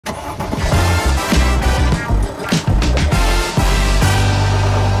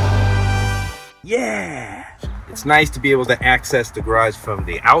Yeah! It's nice to be able to access the garage from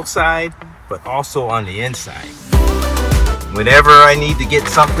the outside, but also on the inside. Whenever I need to get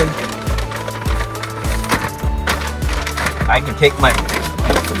something, I can take my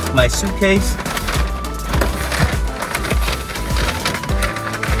suitcase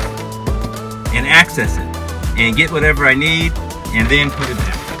and access it and get whatever I need and then put it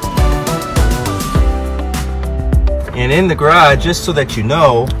back. And in the garage, just so that you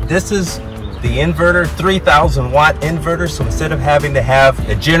know, this is the inverter, 3,000 watt inverter. So instead of having to have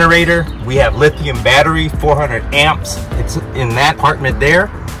a generator, we have lithium battery, 400 amps. It's in that compartment there.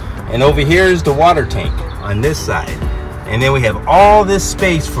 And over here is the water tank on this side. And then we have all this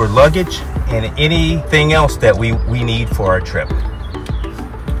space for luggage and anything else that we need for our trip.